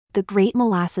The Great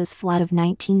Molasses Flood of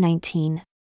 1919.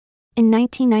 In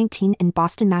 1919 in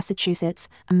Boston, Massachusetts,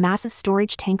 a massive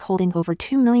storage tank holding over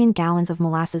 2 million gallons of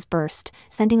molasses burst,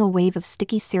 sending a wave of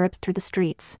sticky syrup through the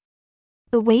streets.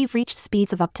 The wave reached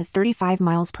speeds of up to 35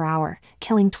 miles per hour,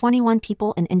 killing 21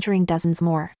 people and injuring dozens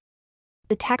more.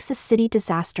 The Texas City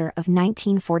Disaster of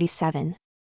 1947.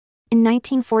 In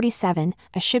 1947,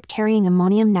 a ship carrying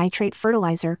ammonium nitrate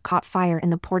fertilizer caught fire in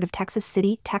the port of Texas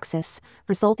City, Texas,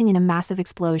 resulting in a massive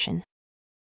explosion.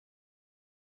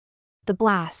 The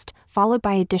blast, followed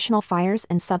by additional fires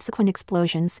and subsequent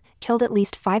explosions, killed at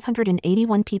least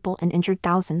 581 people and injured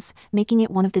thousands, making it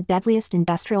one of the deadliest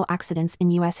industrial accidents in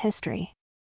U.S. history.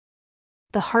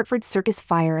 The Hartford Circus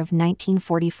Fire of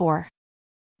 1944.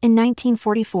 In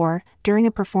 1944, during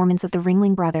a performance of the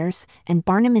Ringling Brothers and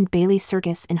Barnum and Bailey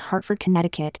Circus in Hartford,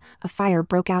 Connecticut, a fire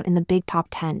broke out in the Big Top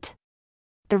tent.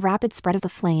 The rapid spread of the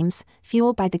flames,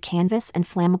 fueled by the canvas and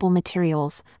flammable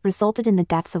materials, resulted in the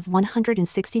deaths of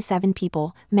 167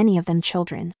 people, many of them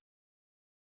children.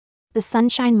 The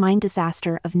Sunshine Mine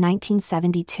Disaster of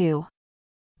 1972.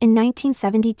 In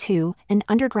 1972, an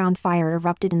underground fire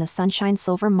erupted in the Sunshine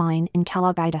Silver Mine in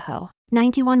Kellogg, Idaho.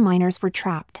 91 miners were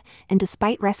trapped, and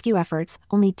despite rescue efforts,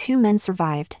 only 2 men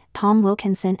survived, Tom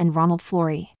Wilkinson and Ronald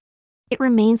Flory. It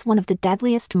remains one of the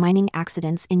deadliest mining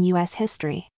accidents in U.S.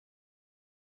 history.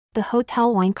 The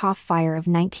Hotel Weinkauf Fire of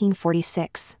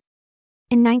 1946.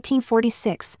 In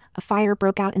 1946, a fire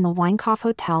broke out in the Weinkauf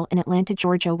Hotel in Atlanta,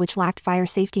 Georgia, which lacked fire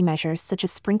safety measures such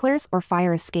as sprinklers or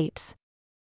fire escapes.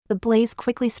 The blaze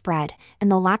quickly spread,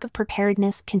 and the lack of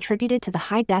preparedness contributed to the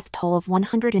high death toll of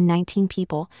 119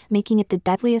 people, making it the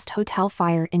deadliest hotel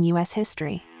fire in U.S.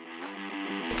 history.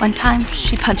 One time,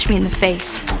 she punched me in the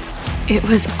face. It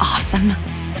was awesome.